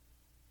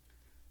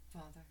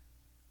Father,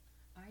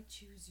 I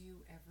choose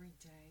you every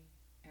day,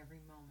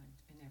 every moment,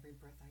 and every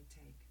breath I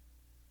take.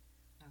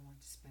 I want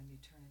to spend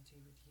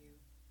eternity with you.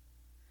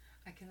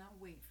 I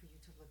cannot wait for you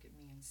to look at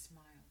me and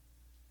smile.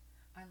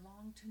 I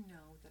long to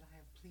know that I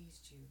have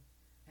pleased you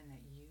and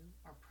that you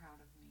are proud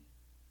of me,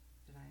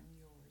 that I am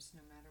yours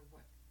no matter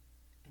what,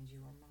 and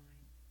you are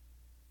mine.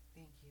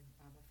 Thank you,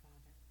 Abba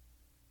Father.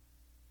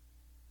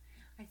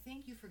 I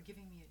thank you for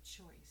giving me a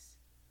choice,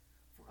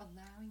 for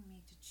allowing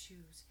me to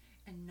choose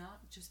and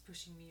not just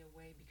pushing me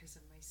away because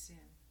of my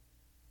sin.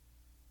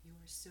 You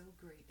are so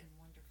great and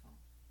wonderful.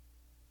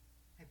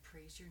 I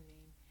praise your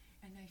name,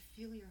 and I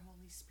feel your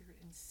Holy Spirit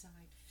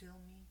inside fill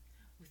me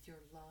with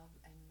your love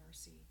and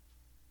mercy,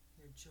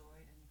 your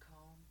joy and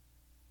calm.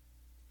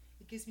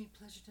 It gives me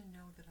pleasure to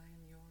know that I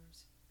am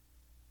yours,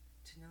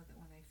 to know that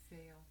when I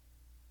fail,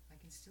 I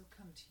can still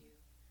come to you,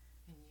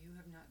 and you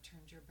have not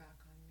turned your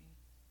back on me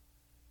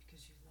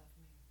because you love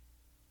me.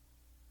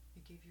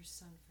 You gave your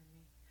Son for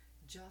me,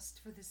 just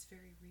for this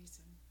very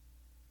reason.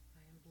 I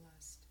am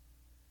blessed.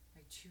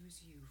 I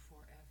choose you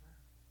forever.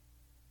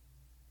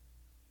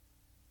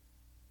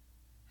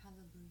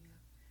 Hallelujah.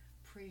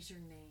 Praise your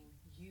name.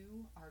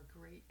 You are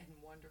great and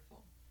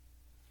wonderful.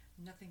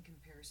 Nothing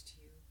compares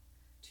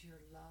to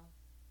your love,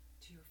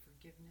 to your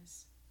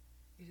forgiveness.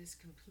 It is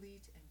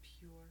complete and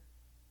pure.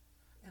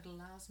 It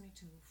allows me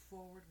to move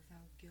forward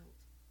without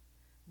guilt,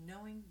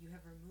 knowing you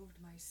have removed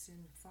my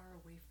sin far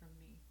away from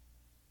me,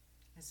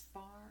 as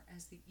far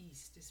as the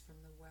east is from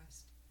the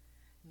west,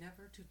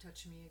 never to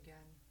touch me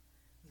again,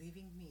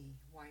 leaving me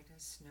white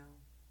as snow,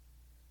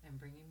 and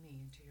bringing me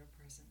into your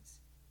presence.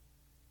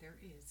 There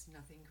is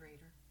nothing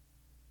greater.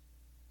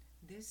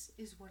 This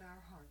is what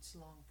our hearts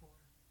long for.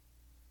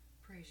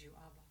 Praise you,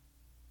 Abba.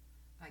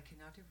 I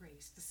cannot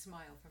erase the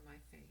smile from my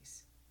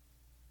face